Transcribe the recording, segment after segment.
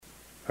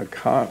A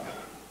cop,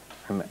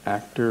 an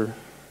actor,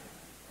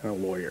 and a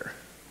lawyer.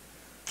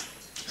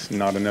 It's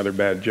not another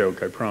bad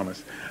joke, I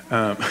promise.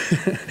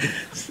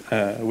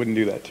 I wouldn't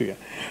do that to you.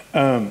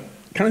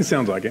 Kind of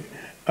sounds like it.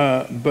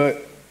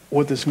 But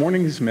what this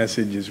morning's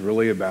message is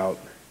really about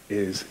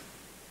is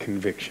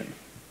conviction.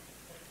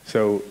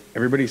 So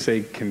everybody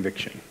say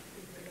conviction.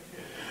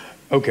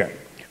 Okay.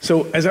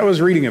 So as I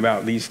was reading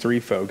about these three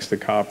folks, the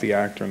cop, the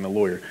actor, and the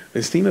lawyer,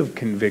 this theme of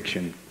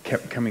conviction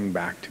kept coming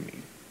back to me.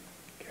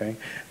 Okay?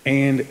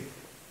 And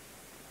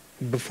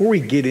before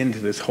we get into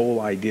this whole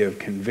idea of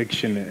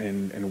conviction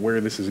and where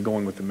this is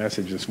going with the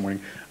message this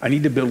morning, I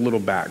need to build a little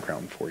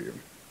background for you.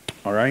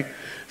 All right?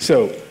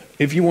 So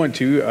if you want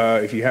to,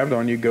 if you have it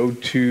on you, go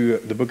to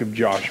the book of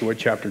Joshua,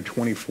 chapter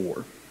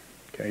 24.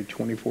 Okay,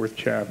 24th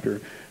chapter,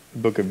 the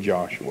book of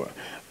Joshua.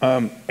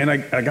 And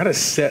I got to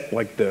set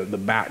like the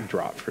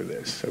backdrop for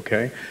this,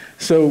 okay?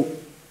 So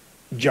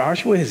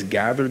Joshua has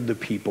gathered the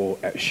people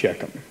at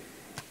Shechem.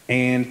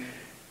 And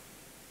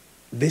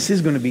this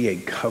is going to be a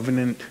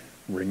covenant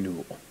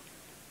renewal.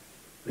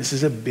 This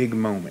is a big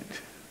moment,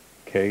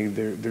 okay?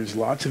 There's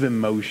lots of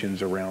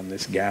emotions around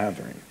this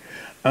gathering.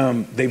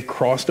 They've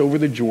crossed over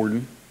the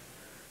Jordan.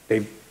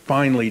 They've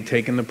finally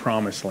taken the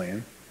promised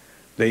land.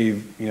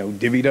 They've,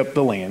 divvied up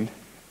the land.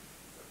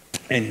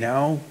 And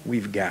now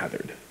we've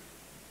gathered.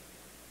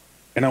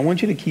 And I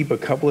want you to keep a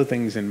couple of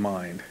things in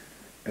mind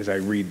as I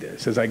read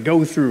this. As I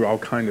go through, I'll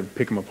kind of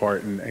pick them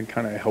apart and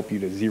kind of help you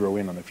to zero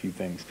in on a few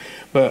things.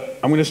 But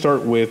I'm going to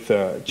start with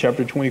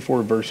chapter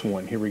 24, verse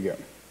 1. Here we go.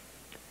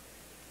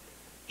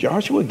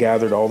 Joshua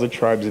gathered all the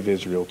tribes of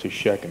Israel to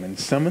Shechem and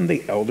summoned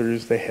the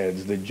elders, the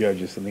heads, the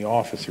judges, and the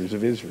officers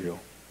of Israel.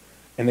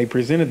 And they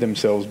presented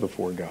themselves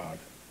before God.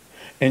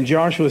 And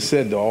Joshua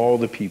said to all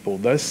the people,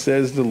 "Thus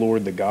says the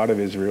Lord, the God of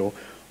Israel,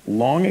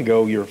 long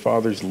ago your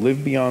fathers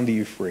lived beyond the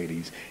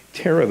Euphrates,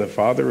 Terah, the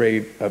father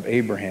of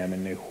Abraham,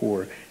 and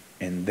Nahor,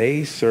 and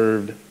they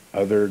served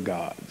other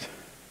gods.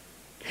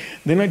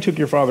 Then I took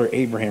your father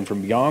Abraham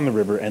from beyond the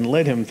river and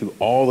led him through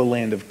all the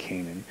land of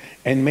Canaan,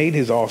 and made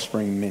his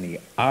offspring many.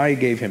 I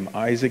gave him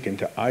Isaac, and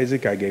to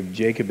Isaac I gave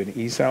Jacob and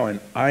Esau, and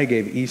I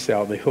gave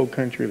Esau the hill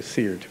country of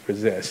Seir to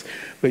possess.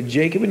 But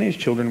Jacob and his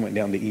children went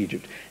down to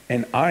Egypt,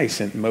 and I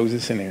sent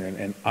Moses and Aaron,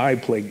 and I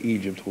plagued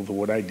Egypt with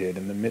what I did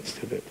in the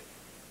midst of it.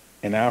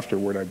 And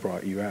afterward I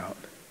brought you out."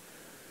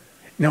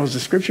 Now, as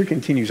the scripture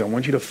continues, I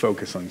want you to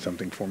focus on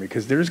something for me,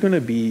 because there's going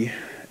to be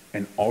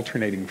an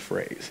alternating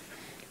phrase.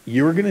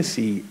 You're going to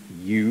see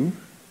you,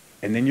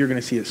 and then you're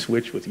going to see it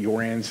switch with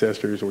your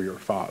ancestors or your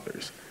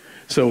fathers.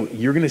 So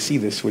you're going to see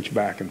this switch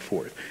back and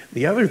forth.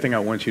 The other thing I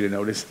want you to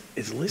notice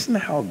is listen to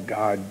how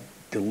God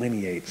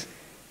delineates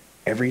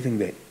everything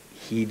that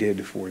he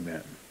did for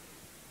them.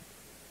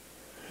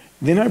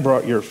 "Then I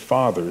brought your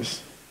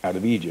fathers out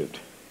of Egypt,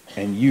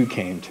 and you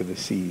came to the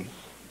sea.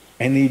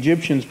 And the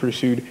Egyptians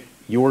pursued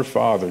your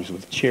fathers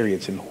with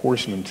chariots and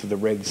horsemen to the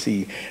Red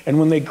Sea. And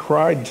when they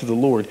cried to the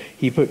Lord,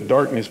 he put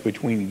darkness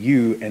between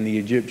you and the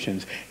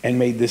Egyptians, and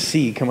made the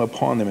sea come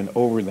upon them and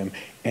over them.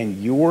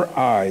 And your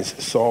eyes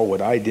saw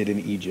what I did in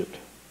Egypt.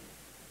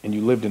 And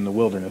you lived in the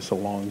wilderness a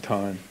long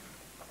time.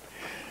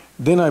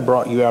 Then I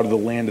brought you out of the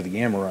land of the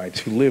Amorites,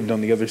 who lived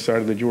on the other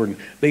side of the Jordan.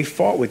 They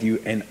fought with you,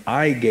 and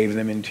I gave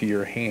them into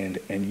your hand,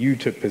 and you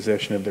took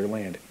possession of their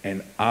land,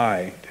 and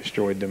I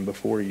destroyed them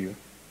before you.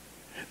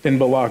 Then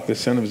Balak, the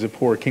son of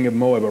Zippor, king of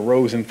Moab,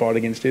 arose and fought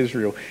against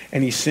Israel,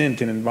 and he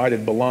sent and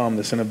invited Balaam,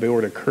 the son of Beor,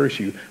 to curse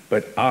you,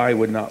 but I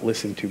would not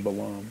listen to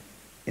Balaam.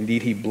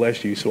 Indeed, he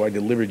blessed you, so I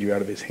delivered you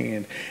out of his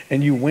hand.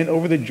 And you went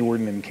over the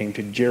Jordan and came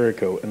to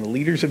Jericho, and the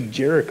leaders of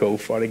Jericho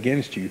fought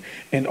against you,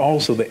 and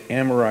also the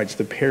Amorites,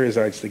 the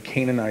Perizzites, the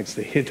Canaanites,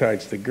 the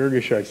Hittites, the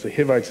Girgashites, the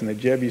Hivites, and the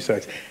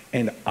Jebusites,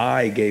 and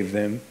I gave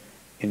them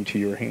into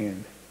your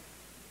hand.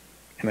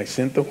 And I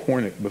sent the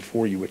hornet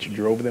before you, which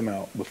drove them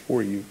out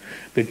before you,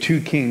 the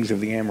two kings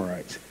of the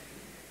Amorites.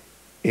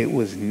 It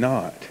was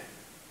not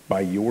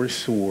by your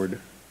sword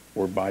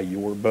or by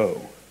your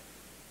bow.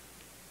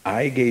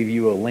 I gave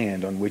you a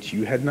land on which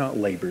you had not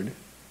labored,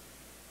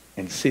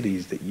 and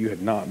cities that you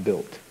had not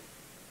built,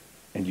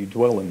 and you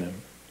dwell in them.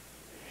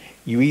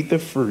 You eat the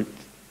fruit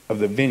of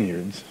the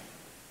vineyards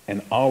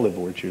and olive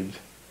orchards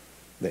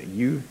that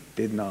you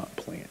did not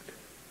plant."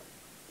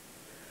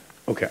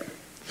 Okay,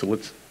 so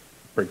let's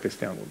break this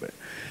down a little bit.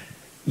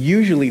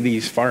 Usually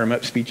these fire 'em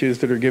up speeches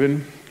that are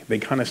given, they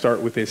kind of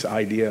start with this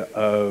idea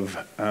of,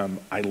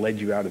 I led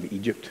you out of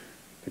Egypt.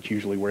 That's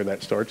usually where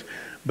that starts.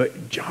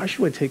 But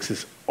Joshua takes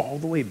us all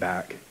the way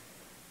back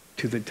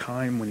to the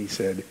time when he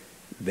said,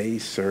 they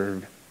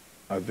served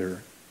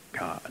other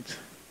gods.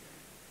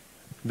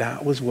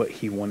 That was what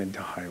he wanted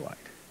to highlight.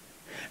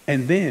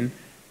 And then,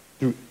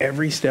 through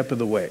every step of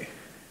the way,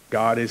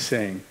 God is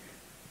saying,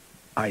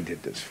 I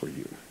did this for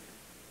you.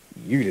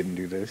 You didn't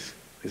do this.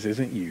 This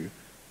isn't you.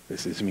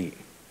 This is me.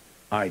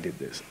 I did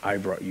this. I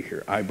brought you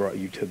here. I brought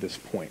you to this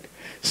point.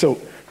 So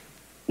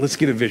let's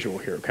get a visual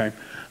here, okay?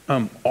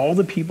 All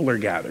the people are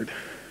gathered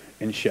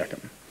in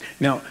Shechem.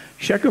 Now,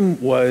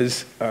 Shechem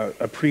was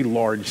a pretty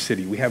large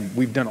city.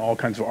 We've done all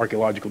kinds of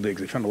archaeological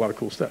digs. They found a lot of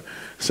cool stuff.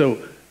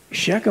 So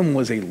Shechem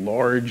was a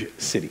large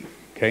city,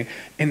 okay?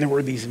 And there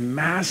were these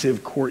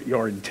massive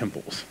courtyard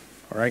temples,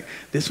 all right?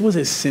 This was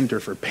a center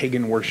for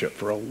pagan worship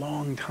for a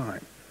long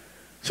time.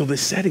 So the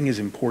setting is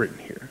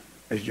important here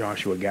as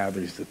Joshua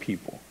gathers the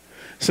people.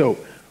 So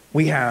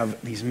we have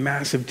these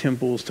massive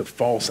temples to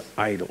false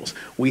idols.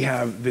 We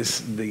have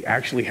they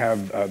actually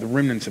have the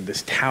remnants of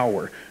this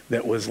tower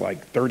that was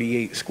like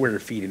 38 square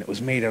feet, and it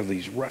was made out of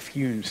these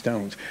rough-hewn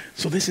stones.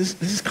 So this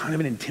is kind of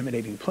an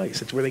intimidating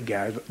place. It's where they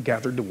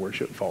gathered to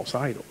worship false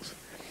idols.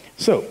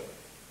 So,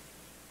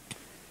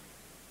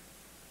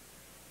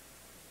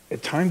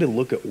 it's time to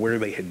look at where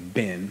they had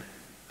been.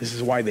 This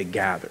is why they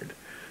gathered.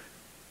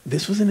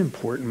 This was an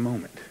important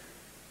moment.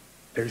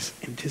 There's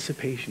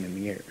anticipation in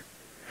the air.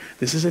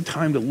 This is a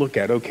time to look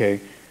at,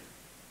 okay,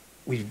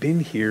 we've been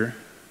here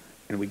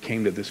and we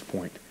came to this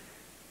point,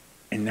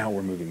 and now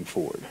we're moving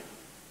forward.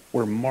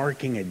 We're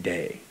marking a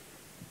day,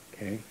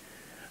 okay?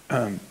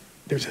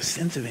 There's a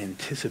sense of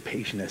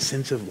anticipation, a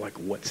sense of like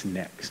what's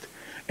next.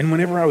 And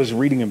whenever I was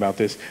reading about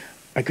this,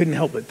 I couldn't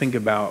help but think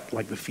about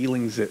like the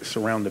feelings that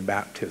surround the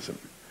baptism.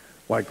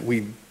 Like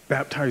we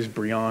baptized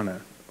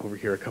Brianna over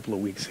here a couple of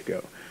weeks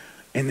ago.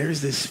 And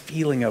there's this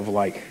feeling of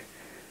like,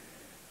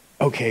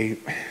 okay,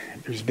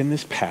 there's been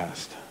this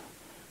past,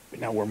 but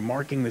now we're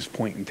marking this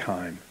point in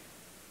time,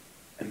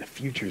 and the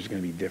future is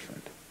going to be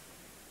different.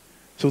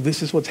 So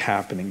this is what's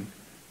happening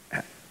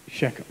at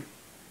Shechem.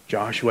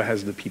 Joshua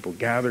has the people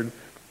gathered,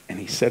 and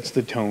he sets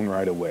the tone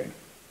right away.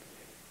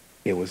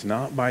 It was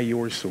not by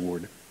your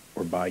sword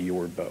or by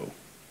your bow.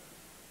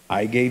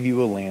 I gave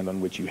you a land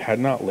on which you had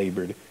not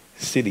labored,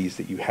 cities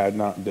that you had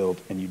not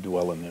built, and you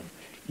dwell in them.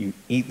 You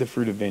eat the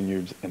fruit of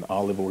vineyards and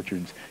olive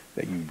orchards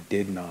that you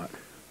did not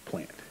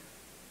plant.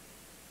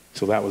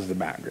 So that was the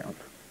background,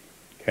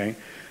 okay?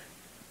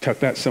 Tuck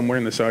that somewhere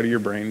in the side of your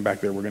brain back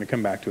there. We're going to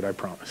come back to it, I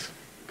promise,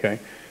 okay?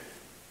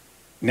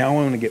 Now I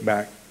want to get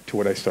back to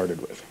what I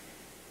started with.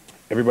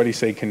 Everybody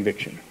say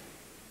conviction.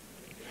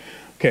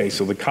 Okay,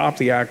 so the cop,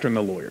 the actor, and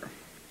the lawyer.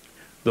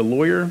 The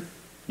lawyer,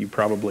 you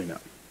probably know.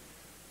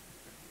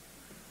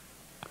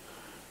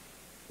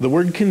 The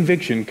word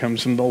conviction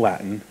comes from the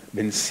Latin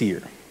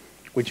vincere,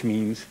 which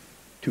means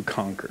to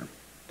conquer.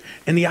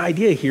 And the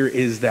idea here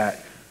is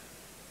that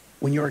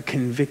when you're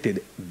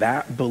convicted,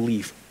 that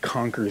belief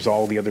conquers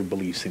all the other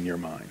beliefs in your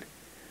mind.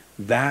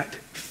 That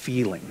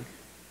feeling,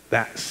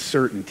 that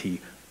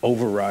certainty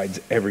overrides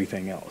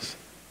everything else.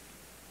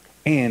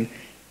 And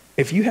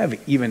if you have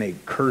even a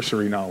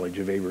cursory knowledge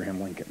of Abraham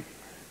Lincoln,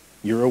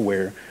 you're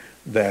aware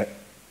that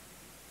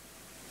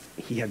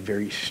he had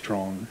very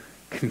strong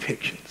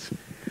convictions.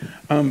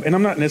 And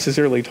I'm not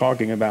necessarily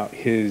talking about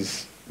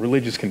his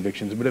religious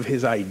convictions, but of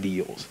his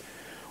ideals.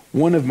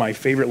 One of my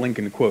favorite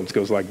Lincoln quotes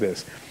goes like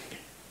this: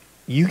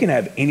 you can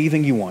have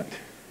anything you want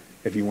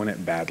if you want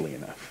it badly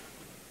enough.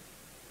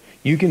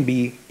 You can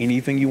be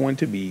anything you want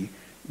to be,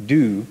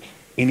 do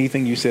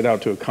anything you set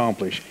out to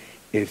accomplish,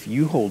 if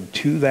you hold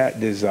to that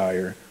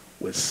desire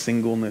with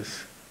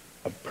singleness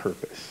of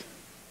purpose.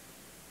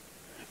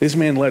 This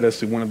man led us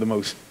to one of the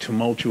most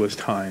tumultuous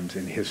times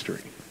in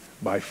history,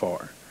 by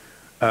far.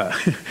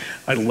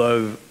 I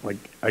love, like,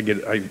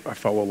 I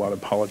follow a lot of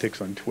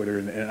politics on Twitter,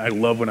 and I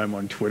love when I'm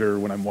on Twitter,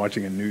 when I'm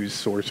watching a news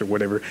source or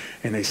whatever,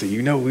 and they say,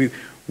 you know,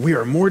 we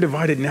are more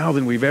divided now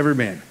than we've ever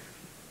been.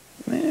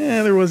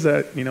 There was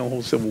that,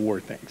 whole Civil War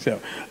thing.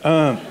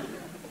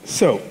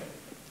 So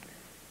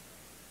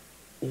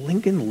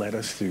Lincoln led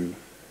us through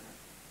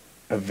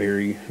a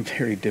very,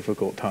 very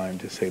difficult time,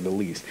 to say the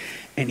least.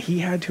 And he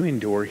had to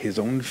endure his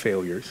own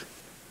failures,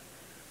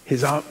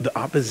 the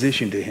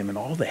opposition to him, and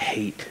all the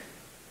hate,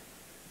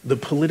 the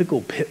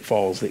political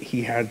pitfalls that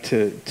he had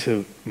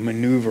to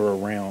maneuver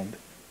around.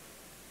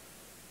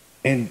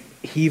 And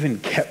he even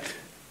kept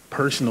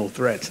personal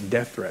threats,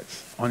 death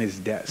threats, on his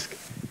desk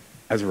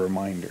as a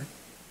reminder.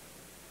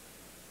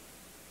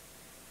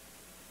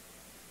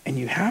 And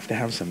you have to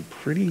have some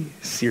pretty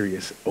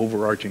serious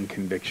overarching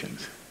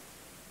convictions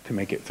to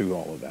make it through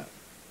all of that,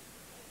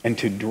 and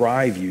to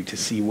drive you to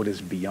see what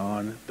is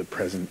beyond the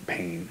present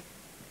pain.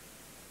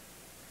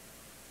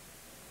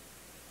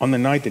 On the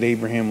night that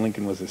Abraham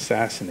Lincoln was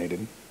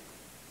assassinated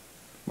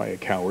by a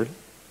coward,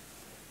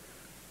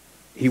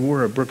 he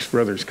wore a Brooks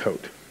Brothers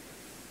coat.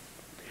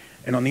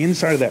 And on the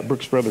inside of that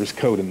Brooks Brothers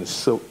coat, in the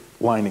silk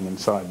lining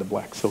inside, the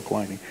black silk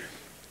lining,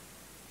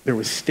 there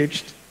was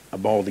stitched a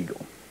bald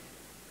eagle.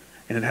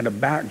 And it had a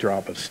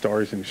backdrop of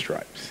stars and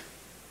stripes.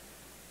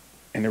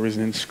 And there was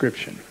an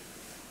inscription.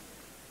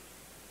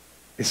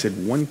 It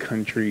said, "One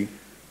country,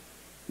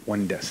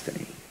 one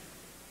destiny."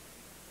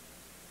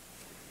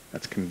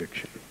 That's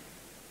conviction.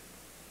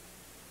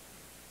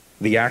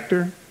 The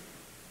actor,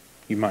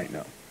 you might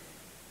know.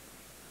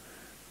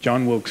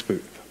 John Wilkes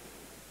Booth.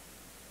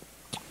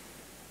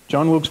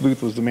 John Wilkes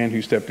Booth was the man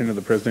who stepped into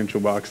the presidential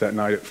box that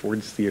night at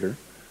Ford's Theater,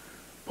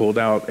 pulled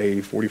out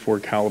a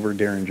 .44 caliber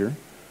Derringer,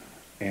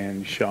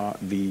 and shot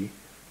the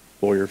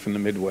lawyer from the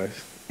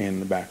Midwest in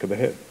the back of the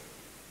head.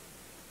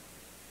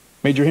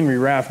 Major Henry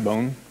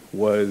Rathbone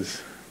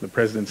was the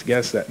president's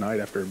guest that night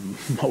after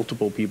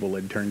multiple people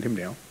had turned him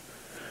down.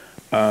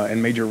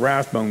 and Major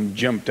Rathbone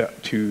jumped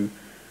up to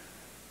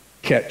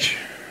catch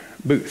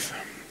Booth.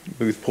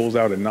 Booth pulls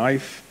out a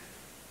knife,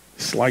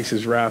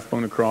 slices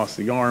Rathbone across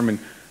the arm, and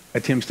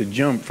attempts to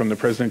jump from the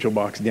presidential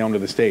box down to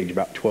the stage,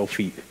 about 12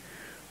 feet.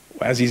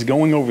 As he's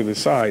going over the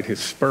side, his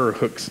spur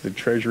hooks the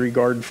Treasury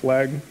Guard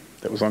flag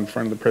that was on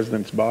front of the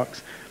president's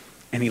box,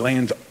 and he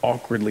lands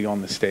awkwardly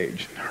on the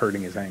stage,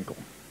 hurting his ankle.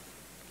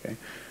 Okay?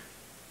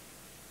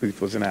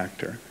 Booth was an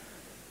actor.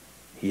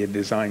 He had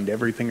designed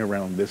everything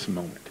around this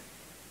moment.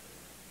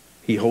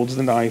 He holds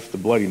the knife, the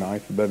bloody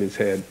knife, above his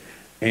head,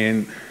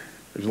 and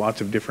there's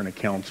lots of different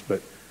accounts,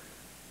 but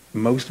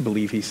most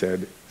believe he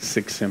said,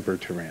 "Sic semper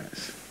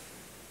tyrannis,"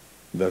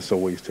 thus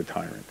always to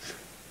tyrants.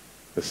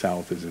 The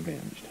South is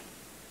avenged.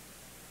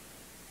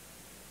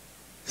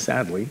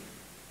 Sadly,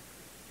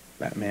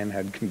 that man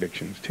had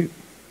convictions too,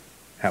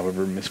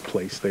 however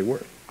misplaced they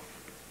were.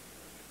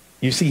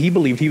 You see, he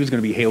believed he was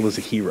going to be hailed as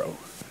a hero.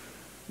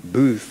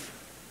 Booth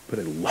put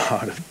a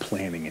lot of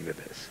planning into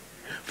this.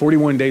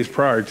 41 days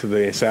prior to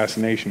the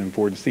assassination in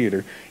Ford's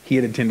Theater, he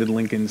had attended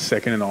Lincoln's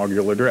second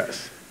inaugural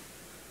address.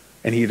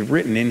 And he had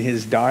written in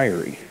his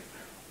diary,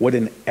 "What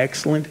an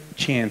excellent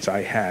chance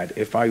I had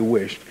if I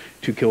wished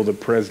to kill the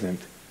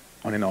president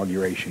on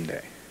Inauguration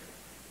Day."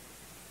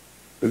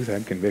 Booth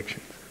had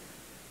convictions.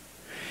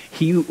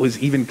 He was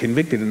even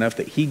convicted enough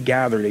that he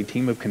gathered a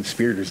team of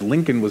conspirators.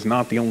 Lincoln was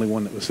not the only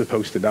one that was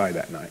supposed to die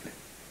that night.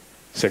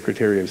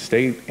 Secretary of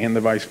State and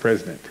the Vice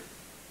President.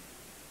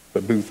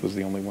 But Booth was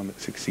the only one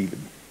that succeeded.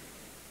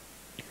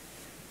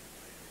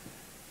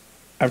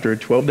 After a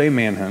 12-day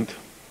manhunt,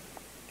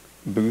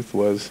 Booth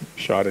was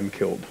shot and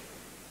killed.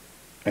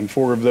 And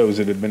 4 of those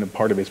that had been a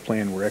part of his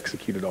plan were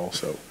executed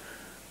also,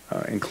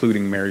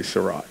 including Mary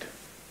Surratt,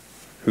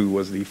 who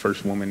was the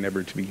first woman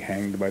ever to be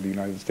hanged by the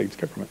United States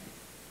government.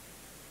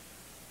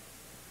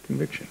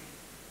 Conviction.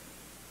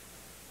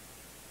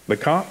 The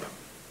cop,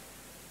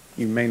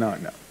 you may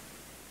not know.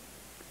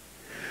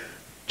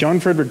 John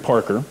Frederick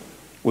Parker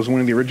was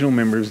one of the original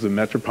members of the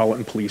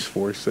Metropolitan Police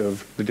Force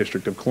of the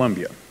District of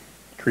Columbia,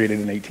 created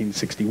in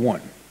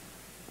 1861.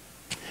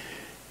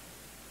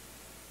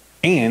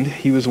 And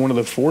he was one of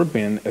the 4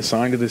 men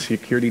assigned to the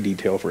security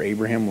detail for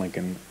Abraham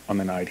Lincoln on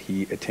the night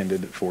he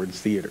attended Ford's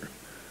Theater.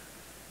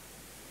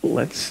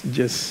 Let's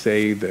just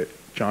say that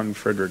John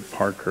Frederick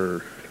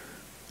Parker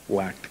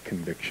lacked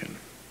conviction.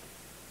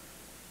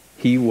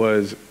 He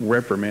was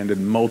reprimanded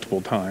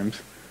multiple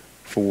times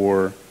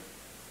for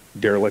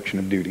dereliction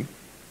of duty.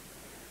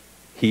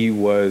 He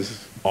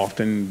was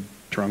often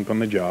drunk on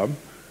the job,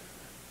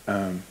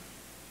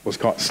 was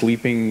caught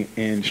sleeping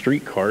in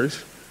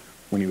streetcars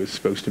when he was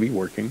supposed to be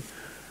working,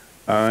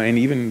 and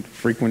even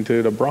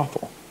frequented a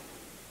brothel.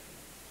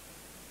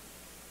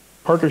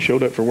 Parker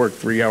showed up for work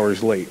 3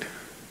 hours late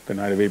the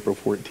night of April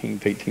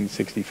 14th,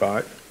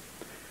 1865,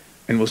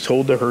 and was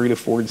told to hurry to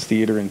Ford's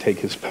Theater and take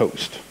his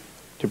post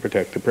to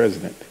protect the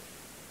president.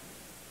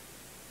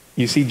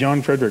 You see,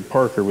 John Frederick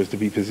Parker was to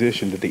be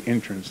positioned at the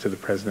entrance to the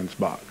president's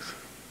box.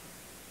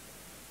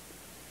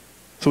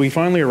 So he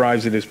finally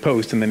arrives at his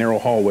post in the narrow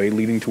hallway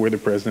leading to where the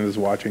president is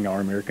watching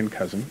Our American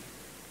Cousin.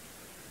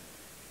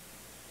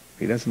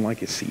 He doesn't like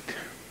his seat.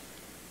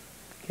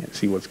 Can't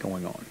see what's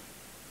going on.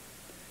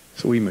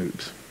 So he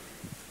moves.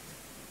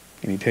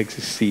 And he takes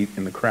his seat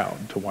in the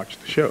crowd to watch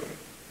the show.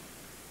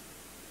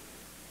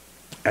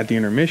 At the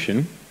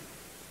intermission,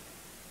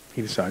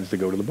 he decides to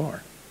go to the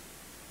bar,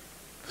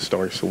 the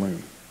Star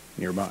Saloon,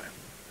 nearby.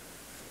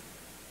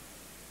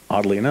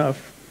 Oddly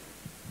enough,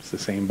 it's the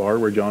same bar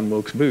where John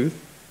Wilkes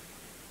Booth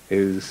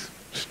is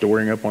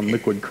storing up on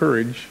liquid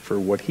courage for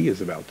what he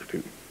is about to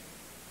do.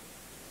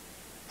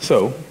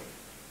 So,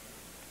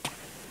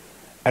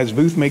 as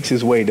Booth makes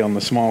his way down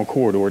the small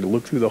corridor to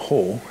look through the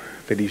hole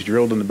that he's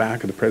drilled in the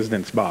back of the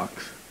president's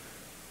box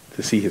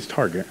to see his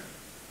target,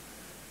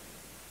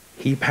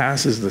 he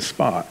passes the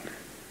spot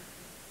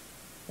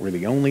where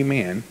the only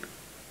man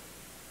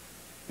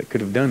that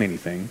could have done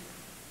anything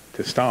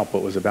to stop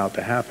what was about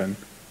to happen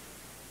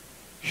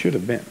should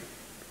have been.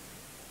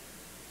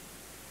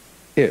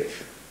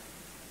 If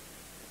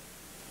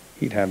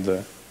he'd have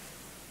the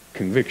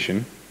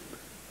conviction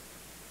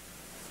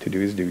to do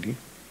his duty.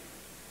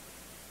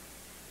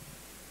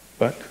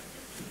 But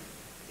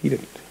he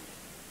didn't.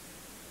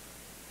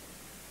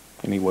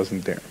 And he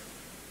wasn't there.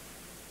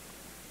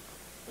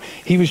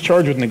 He was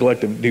charged with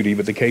neglect of duty,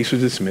 but the case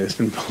was dismissed,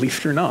 and believe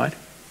it or not,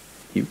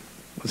 he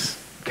was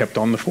kept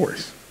on the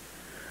force.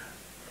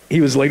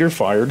 He was later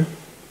fired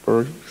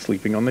for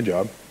sleeping on the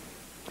job,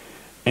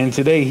 and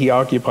today he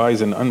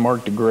occupies an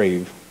unmarked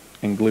grave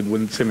in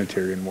Glenwood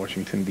Cemetery in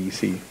Washington,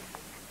 D.C.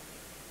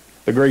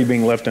 The grave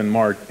being left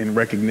unmarked in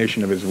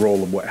recognition of his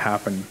role of what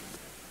happened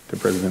to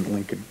President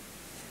Lincoln.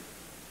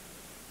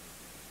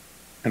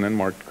 An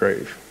unmarked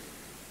grave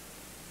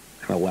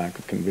and a lack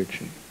of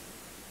conviction.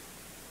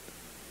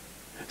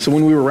 So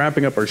when we were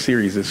wrapping up our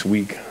series this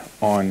week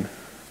on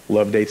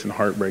love, dates, and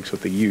heartbreaks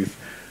with the youth,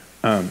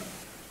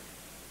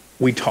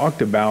 we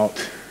talked about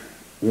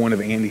one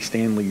of Andy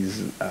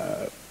Stanley's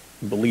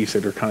beliefs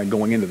that are kind of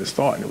going into this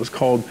thought, and it was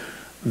called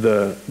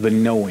the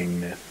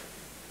knowing myth.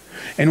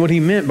 And what he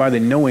meant by the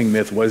knowing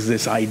myth was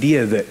this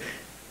idea that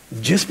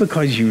just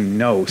because you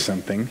know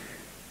something,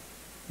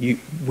 we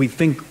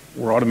think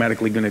we're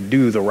automatically going to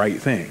do the right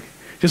thing.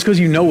 Just because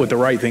you know what the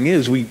right thing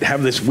is, we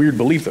have this weird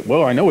belief that,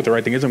 well, I know what the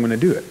right thing is, I'm going to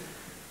do it.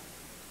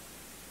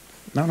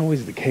 Not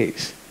always the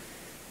case.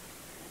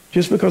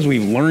 Just because we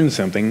learned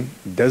something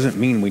doesn't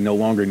mean we no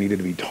longer needed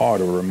to be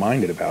taught or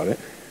reminded about it.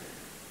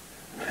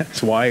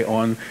 That's why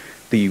on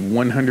the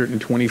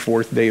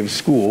 124th day of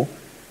school,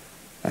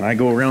 and I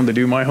go around to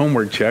do my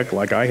homework check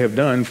like I have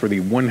done for the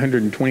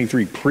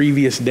 123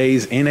 previous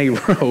days in a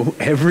row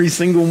every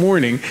single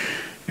morning,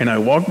 and I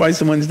walk by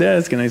someone's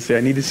desk and I say,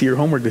 I need to see your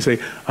homework. They say,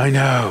 I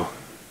know.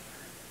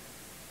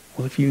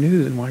 Well, if you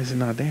knew, then why is it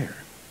not there?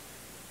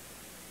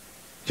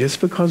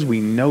 Just because we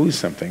know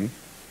something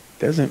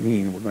doesn't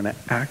mean we're going to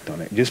act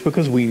on it. Just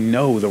because we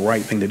know the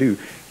right thing to do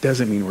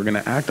doesn't mean we're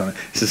going to act on it.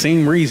 It's the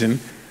same reason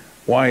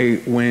why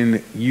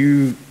when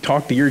you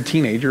talk to your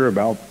teenager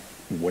about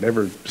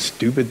whatever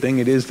stupid thing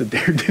it is that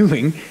they're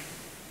doing,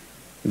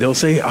 they'll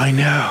say, I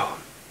know.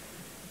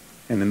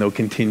 And then they'll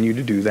continue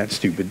to do that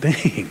stupid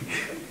thing.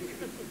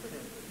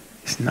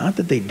 It's not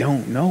that they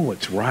don't know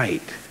what's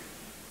right.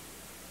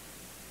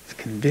 It's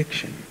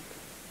conviction.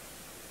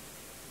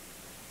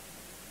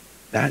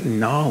 That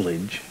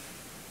knowledge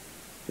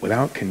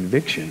without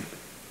conviction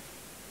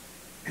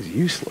is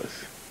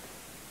useless.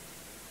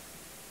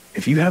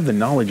 If you have the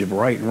knowledge of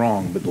right and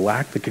wrong, but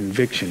lack the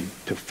conviction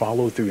to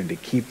follow through and to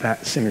keep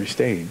that center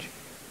stage,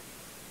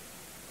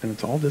 then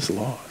it's all just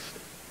lost.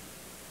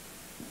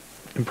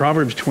 In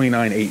Proverbs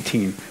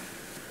 29:18,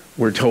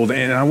 we're told,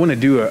 and I want to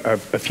do a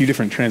few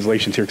different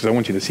translations here because I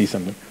want you to see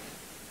something.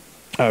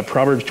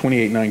 Proverbs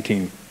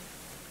 28:19.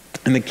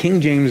 In the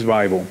King James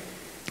Bible,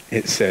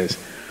 it says,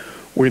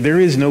 where there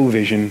is no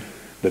vision,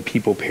 the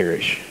people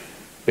perish,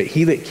 but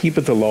he that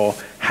keepeth the law,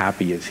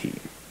 happy is he.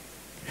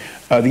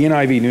 The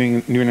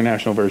NIV, New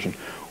International Version,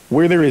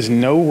 where there is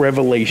no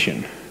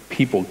revelation,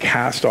 people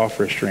cast off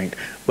restraint,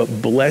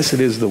 but blessed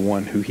is the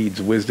one who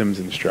heeds wisdom's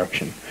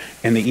instruction.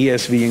 And the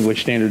ESV,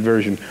 English Standard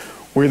Version,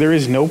 where there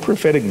is no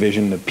prophetic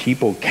vision, the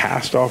people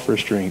cast off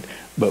restraint,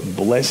 but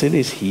blessed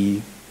is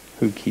he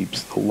who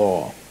keeps the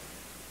law.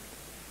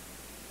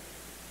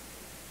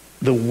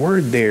 The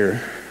word there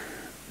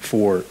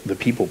for the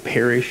people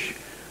perish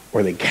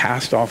or they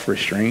cast off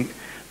restraint,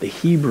 the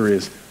Hebrew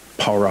is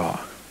para.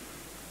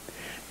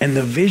 And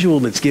the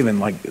visual that's given,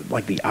 like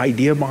the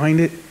idea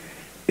behind it,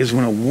 is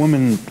when a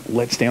woman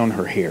lets down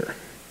her hair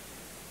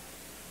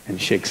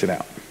and shakes it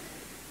out.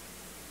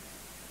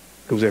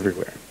 Goes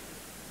everywhere.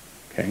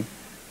 Okay?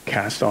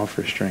 Cast off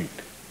restraint.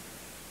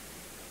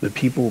 The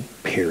people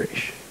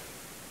perish.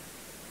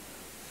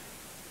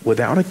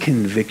 Without a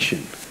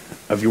conviction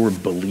of your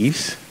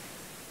beliefs,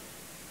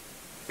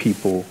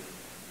 people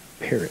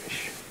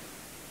perish.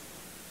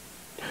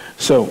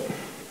 So,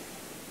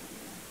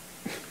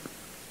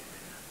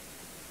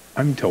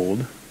 I'm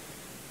told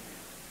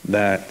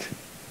that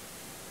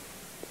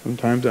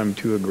sometimes I'm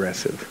too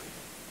aggressive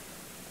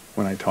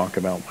when I talk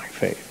about my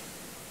faith,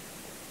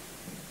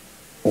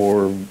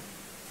 or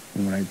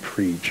when I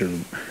preach, or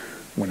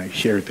when I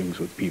share things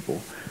with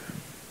people.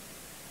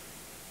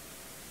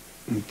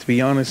 And to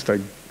be honest, I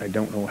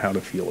don't know how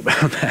to feel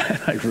about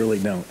that. I really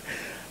don't.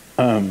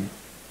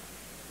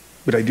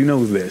 But I do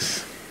know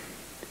this.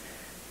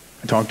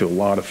 I talk to a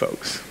lot of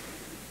folks.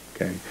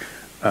 Okay,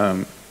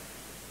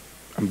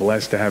 I'm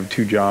blessed to have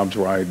 2 jobs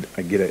where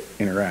I get to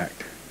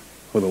interact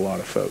with a lot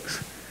of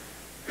folks.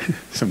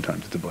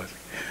 Sometimes it's a blessing.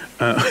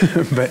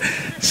 But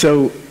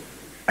so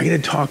I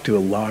get to talk to a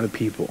lot of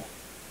people.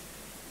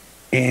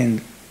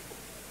 And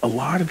a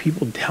lot of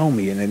people tell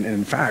me, and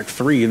in fact,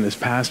 3 in this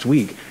past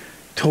week,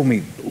 told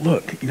me,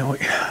 look,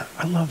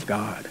 I love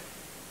God,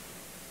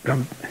 but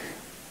I'm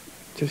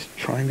just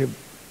trying to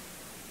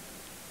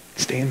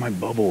stay in my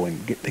bubble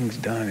and get things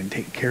done and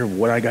take care of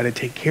what I got to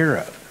take care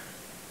of.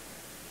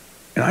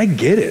 And I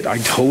get it. I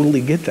totally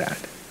get that.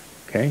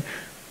 Okay?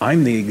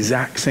 I'm the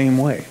exact same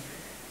way.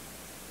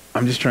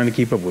 I'm just trying to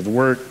keep up with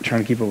work,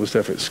 trying to keep up with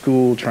stuff at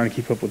school, trying to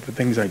keep up with the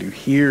things I do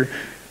here.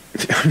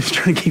 I'm just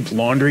trying to keep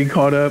laundry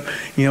caught up,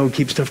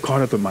 keep stuff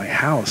caught up at my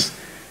house.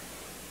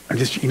 I'm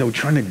just,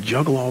 trying to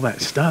juggle all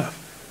that stuff.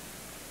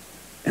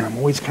 And I'm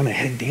always kind of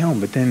head down,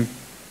 but then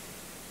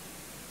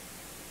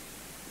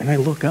I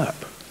look up.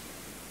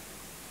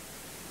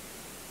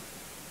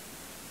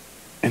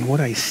 And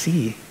what I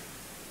see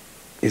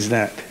is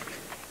that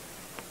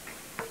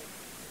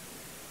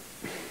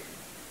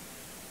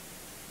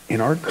in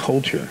our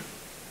culture,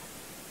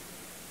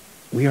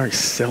 we are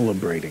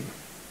celebrating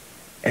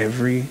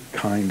every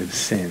kind of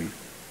sin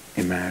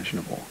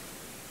imaginable.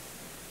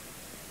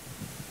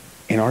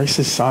 In our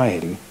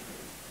society,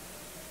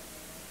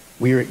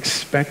 we are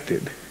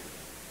expected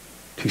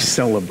to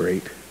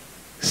celebrate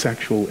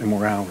sexual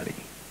immorality.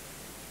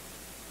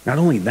 Not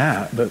only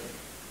that, but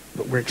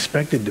we're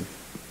expected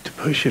to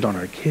push it on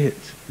our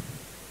kids.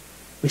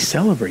 We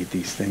celebrate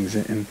these things,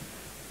 and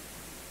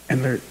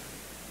they're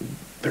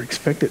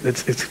expected.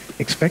 It's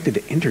expected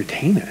to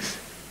entertain us,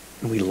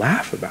 and we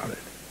laugh about it.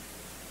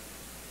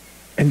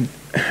 And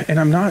I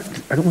don't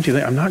want you to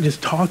think, I'm not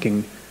just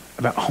talking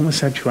about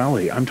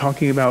homosexuality. I'm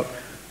talking about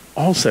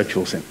all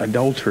sexual sin,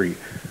 adultery,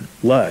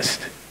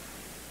 lust,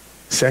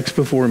 sex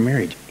before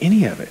marriage,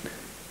 any of it.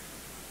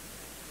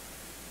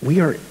 We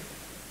are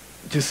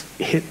just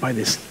hit by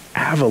this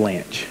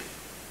avalanche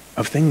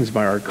of things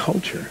by our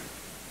culture.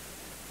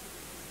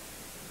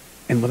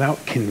 And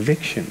without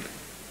conviction,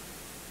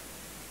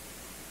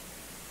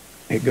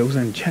 it goes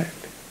unchecked.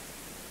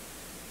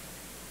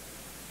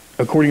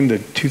 According to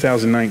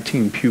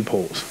 2019 Pew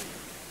polls,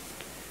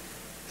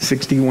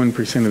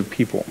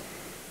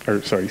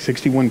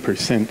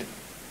 61%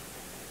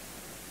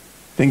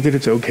 think that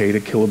it's okay to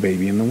kill a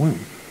baby in the womb.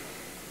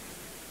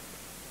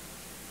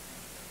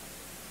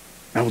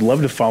 I would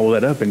love to follow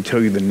that up and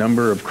tell you the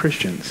number of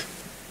Christians.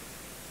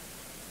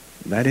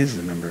 That is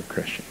the number of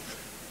Christians.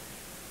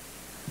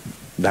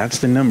 That's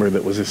the number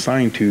that was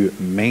assigned to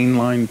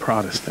mainline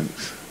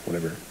Protestants,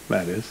 whatever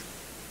that is.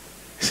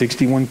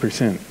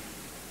 61%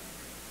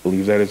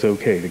 believe that it's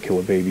okay to kill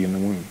a baby in the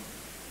womb.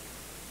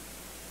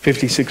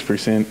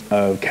 56%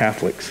 of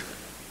Catholics,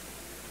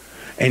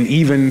 and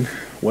even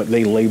what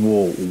they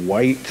label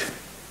white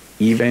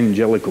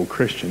evangelical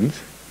Christians,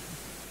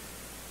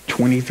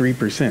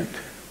 23%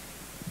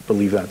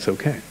 believe that's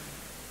okay.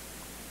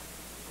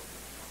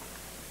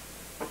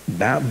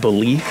 That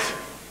belief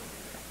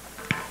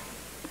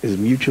is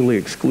mutually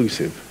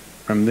exclusive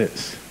from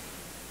this.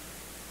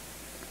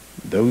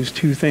 Those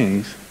two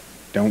things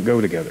don't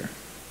go together,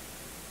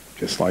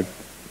 just like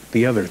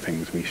the other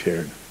things we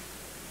shared.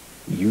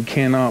 You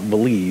cannot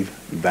believe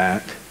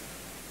that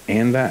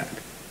and that.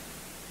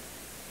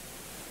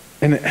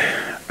 And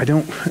I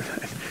don't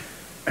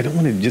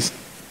want to just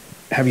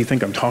have you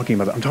think I'm talking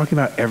about that. I'm talking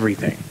about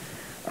everything.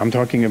 I'm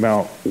talking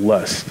about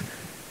lust,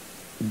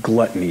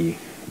 gluttony,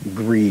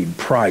 greed,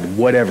 pride,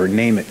 whatever,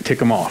 name it, tick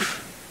them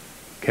off.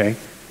 Okay?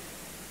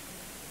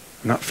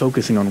 I'm not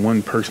focusing on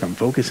one person. I'm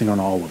focusing on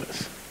all of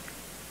us.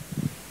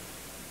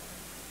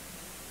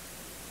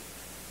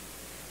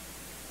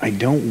 I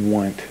don't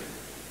want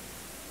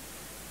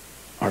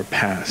our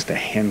past to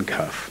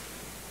handcuff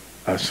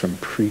us from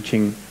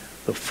preaching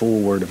the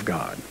full Word of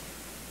God.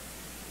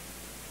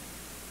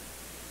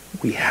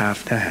 We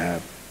have to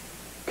have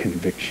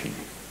conviction.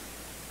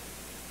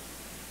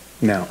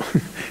 Now,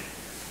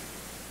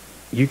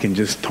 you can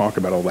just talk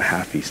about all the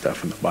happy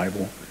stuff in the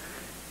Bible.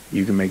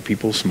 You can make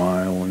people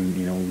smile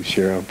and,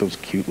 share out those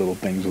cute little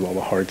things with all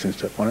the hearts and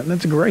stuff on it. And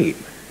that's great.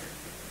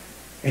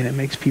 And it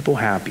makes people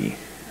happy.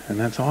 And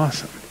that's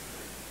awesome.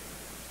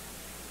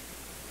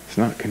 It's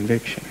not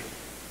conviction.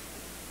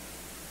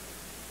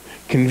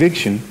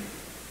 Conviction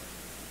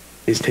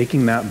is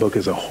taking that book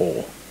as a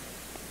whole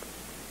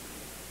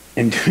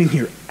and doing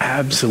your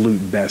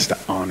absolute best to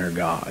honor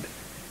God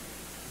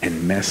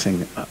and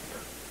messing up.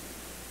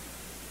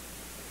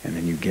 And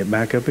then you get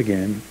back up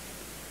again,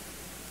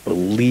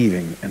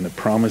 believing in the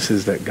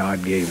promises that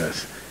God gave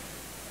us,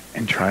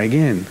 and try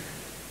again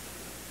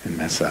and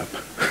mess up.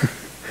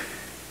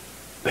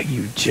 But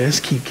you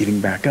just keep getting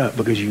back up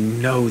because you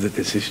know that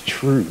this is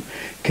true.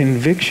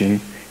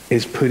 Conviction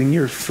is putting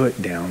your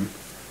foot down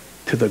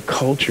to the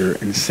culture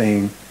and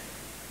saying,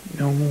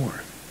 no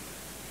more.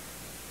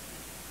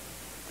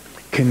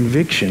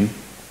 Conviction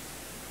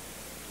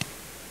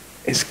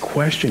is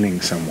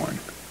questioning someone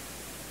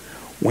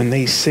when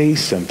they say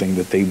something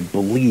that they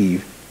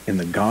believe in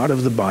the God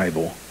of the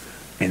Bible,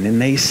 and then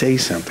they say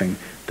something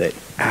that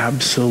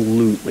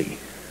absolutely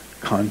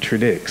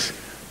contradicts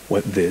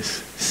what this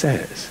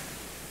says.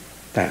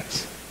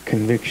 That's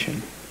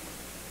conviction.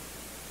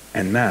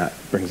 And that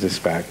brings us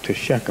back to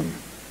Shechem.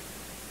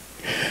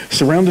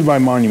 Surrounded by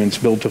monuments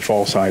built to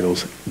false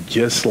idols,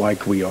 just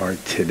like we are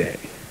today.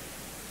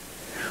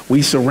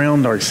 We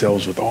surround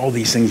ourselves with all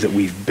these things that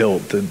we've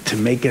built to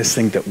make us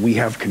think that we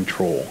have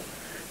control,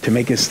 to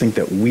make us think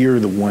that we're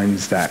the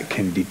ones that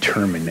can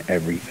determine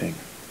everything.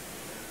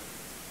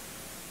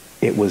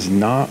 It was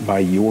not by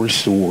your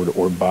sword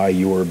or by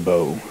your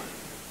bow.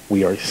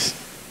 We are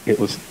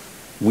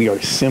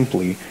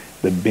simply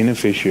the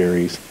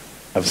beneficiaries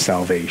of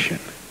salvation.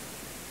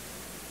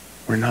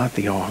 We're not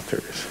the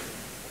authors.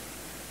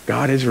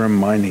 God is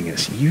reminding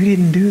us, you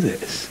didn't do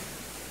this.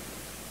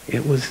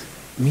 It was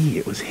me.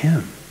 It was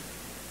him.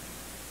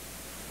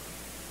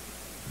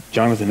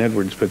 Jonathan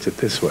Edwards puts it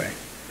this way.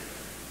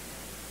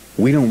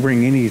 We don't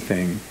bring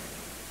anything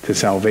to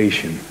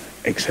salvation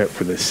except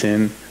for the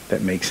sin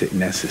that makes it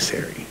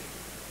necessary.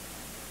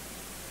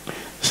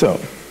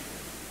 So,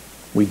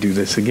 we do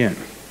this again.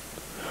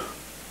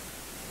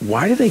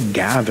 Why do they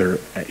gather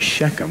at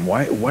Shechem?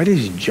 Why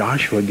does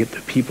Joshua get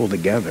the people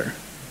together?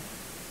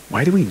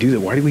 Why do we do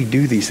that? Why do we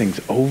do these things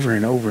over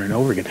and over and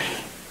over again?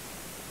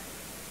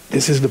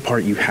 This is the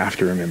part you have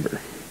to remember.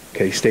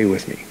 Okay, stay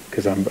with me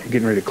because I'm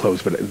getting ready to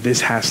close, but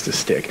this has to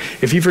stick.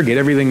 If you forget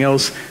everything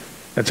else,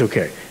 that's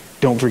okay.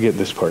 Don't forget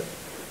this part.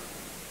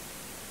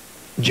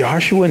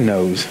 Joshua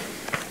knows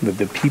that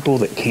the people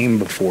that came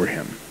before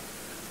him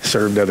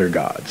served other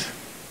gods.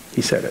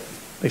 He said it.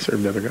 They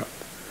served other gods.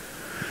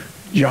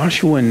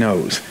 Joshua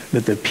knows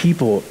that the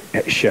people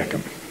at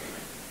Shechem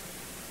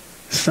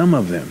Some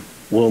of them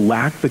will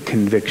lack the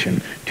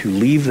conviction to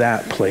leave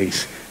that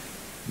place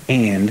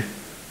and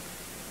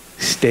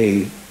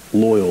stay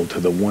loyal to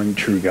the one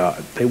true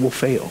God. They will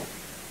fail.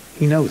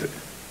 He knows it.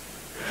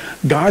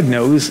 God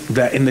knows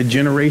that in the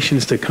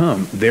generations to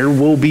come, there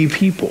will be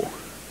people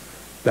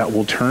that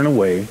will turn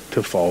away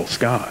to false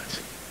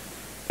gods.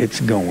 It's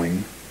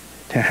going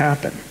to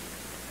happen.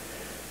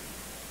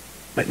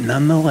 But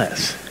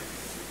nonetheless,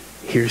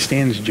 here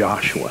stands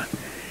Joshua,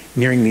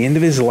 nearing the end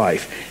of his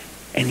life,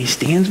 and he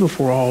stands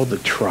before all the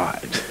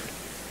tribes.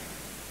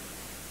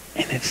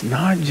 And it's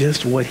not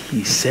just what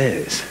he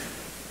says,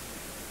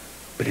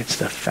 but it's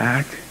the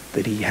fact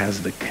that he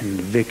has the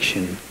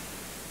conviction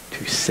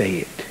to say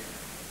it.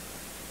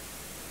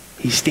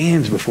 He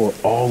stands before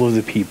all of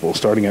the people,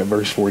 starting at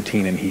verse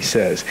 14, and he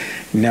says,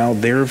 "Now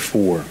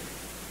therefore,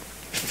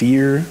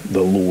 fear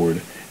the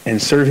Lord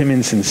and serve him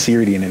in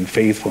sincerity and in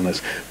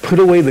faithfulness. Put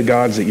away the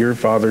gods that your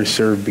fathers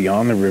served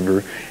beyond the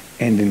river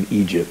and in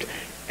Egypt,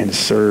 and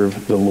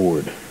serve the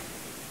Lord.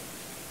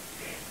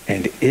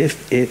 And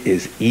if it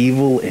is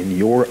evil in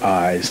your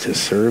eyes to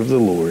serve the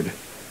Lord,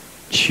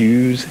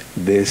 choose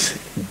this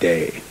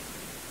day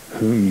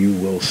whom you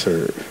will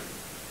serve,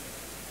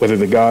 whether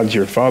the gods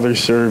your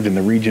fathers served in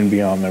the region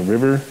beyond the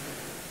river,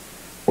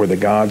 or the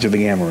gods of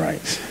the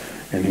Amorites,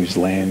 in whose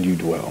land you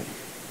dwell.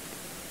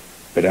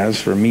 But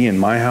as for me and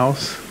my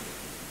house,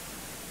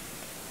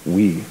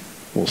 we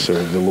will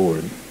serve the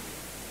Lord."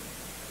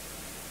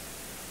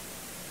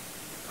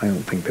 I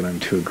don't think that I'm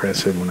too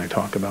aggressive when I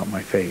talk about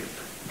my faith.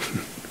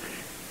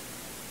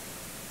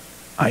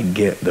 I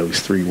get those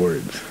 3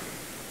 words.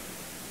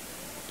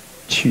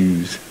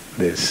 Choose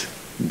this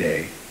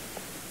day.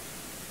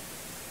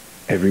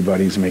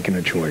 Everybody's making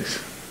a choice.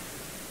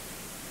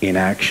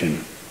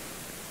 Inaction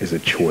is a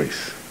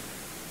choice.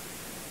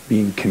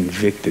 Being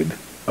convicted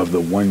of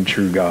the one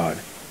true God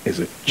is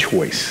a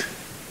choice.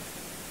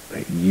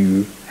 That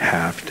you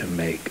have to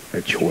make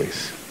a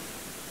choice.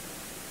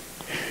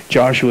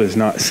 Joshua is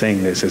not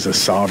saying this as a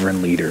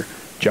sovereign leader.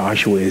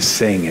 Joshua is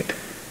saying it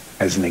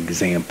as an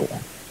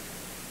example.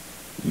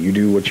 You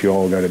do what you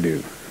all got to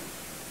do.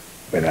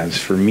 But as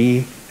for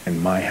me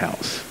and my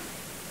house,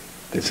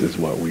 this is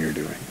what we are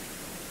doing.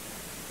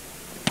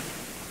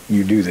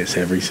 You do this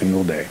every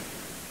single day.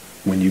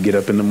 When you get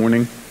up in the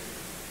morning,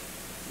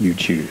 you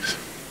choose.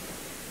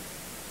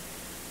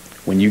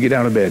 When you get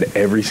out of bed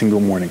every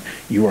single morning,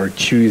 you are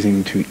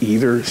choosing to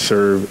either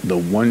serve the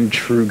one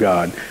true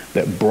God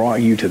that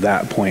brought you to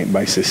that point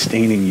by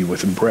sustaining you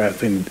with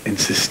breath and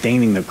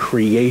sustaining the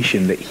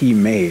creation that he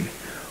made,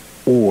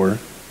 or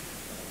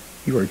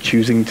you are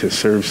choosing to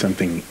serve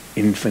something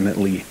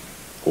infinitely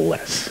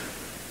less.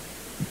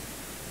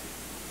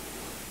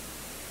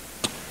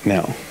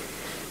 Now,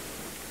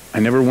 I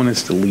never want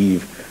us to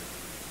leave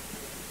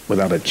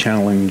without a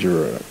challenge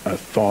or a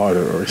thought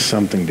or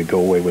something to go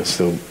away with,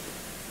 so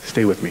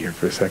stay with me here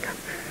for a second.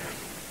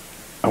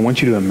 I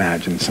want you to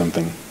imagine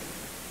something.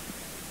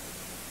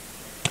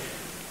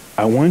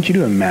 I want you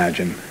to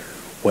imagine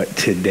what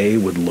today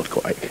would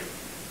look like.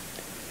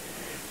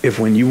 If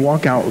when you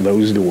walk out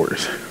those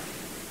doors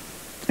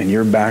and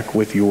you're back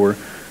with your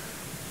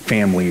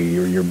family,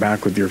 or you're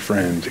back with your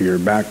friends, or you're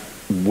back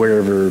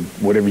wherever,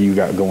 whatever you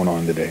got going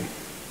on today,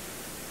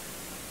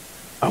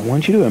 I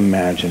want you to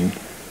imagine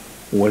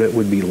what it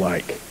would be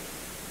like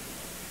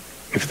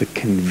if the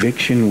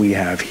conviction we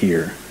have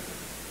here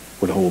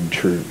would hold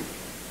true.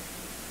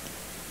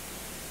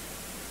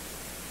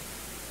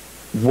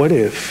 What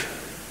if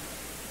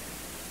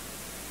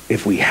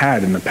we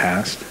had in the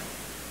past,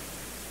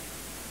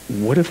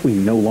 what if we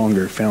no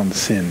longer found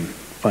sin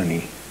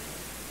funny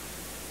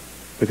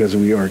because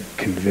we are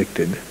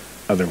convicted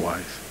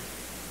otherwise?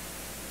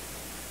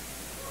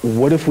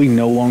 What if we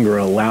no longer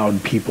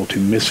allowed people to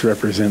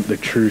misrepresent the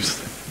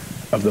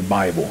truth of the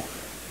Bible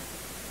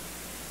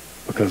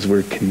because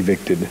we're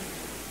convicted?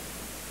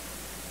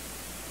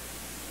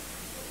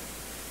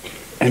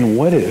 And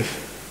what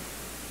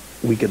if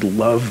we could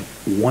love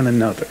one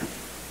another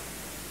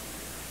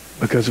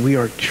because we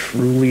are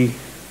truly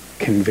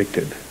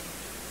convicted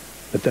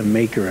that the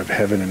maker of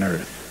heaven and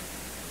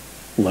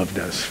earth loved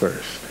us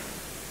first?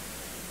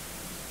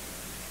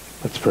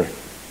 Let's pray.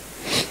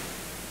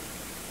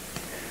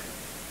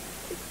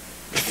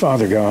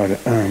 Father God,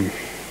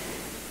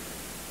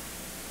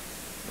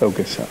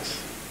 focus us.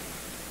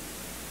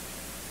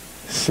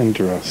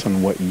 Center us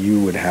on what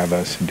you would have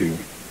us do.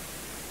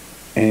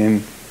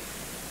 And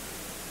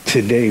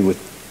today, with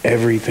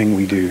everything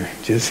we do,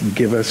 just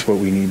give us what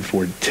we need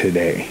for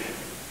today.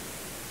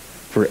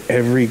 For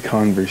every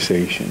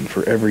conversation,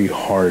 for every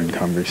hard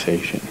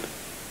conversation,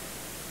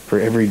 for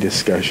every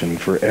discussion,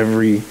 for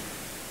every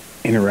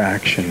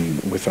interaction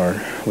with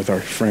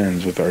our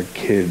friends, with our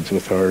kids,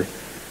 with our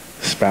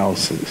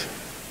spouses.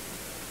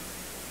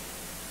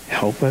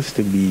 Help us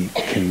to be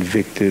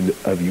convicted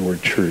of your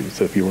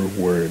truth, of your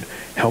word.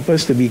 Help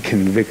us to be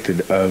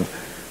convicted of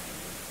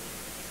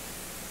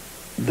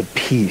the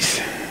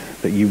peace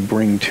that you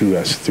bring to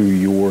us through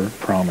your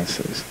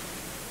promises.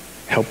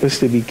 Help us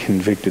to be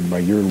convicted by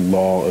your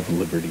law of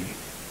liberty.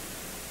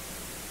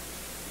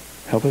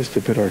 Help us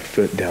to put our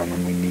foot down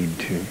when we need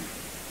to.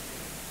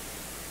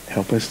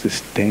 Help us to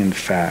stand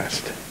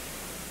fast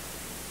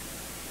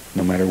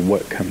no matter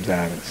what comes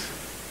at us.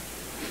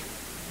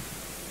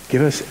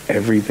 Give us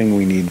everything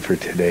we need for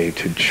today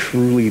to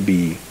truly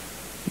be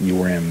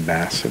your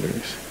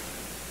ambassadors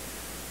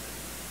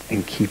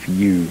and keep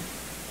you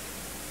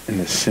in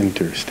the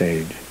center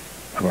stage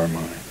of our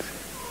minds.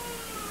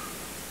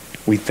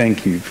 We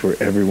thank you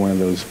for every one of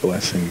those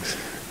blessings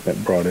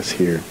that brought us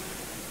here.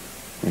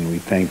 And we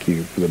thank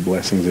you for the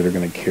blessings that are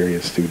going to carry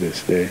us through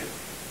this day.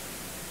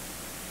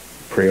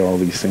 Pray all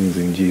these things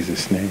in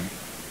Jesus' name.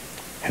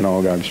 And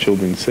all God's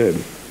children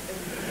said,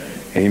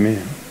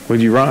 amen.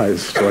 Would you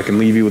rise so I can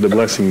leave you with a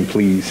blessing,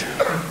 please?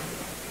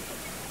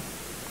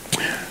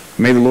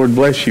 May the Lord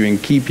bless you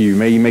and keep you.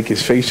 May he make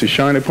his face to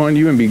shine upon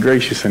you and be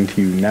gracious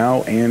unto you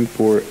now and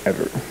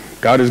forever.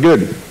 God is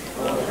good.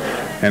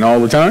 And all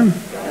the time,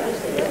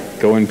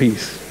 go in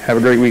peace. Have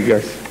a great week,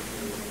 guys.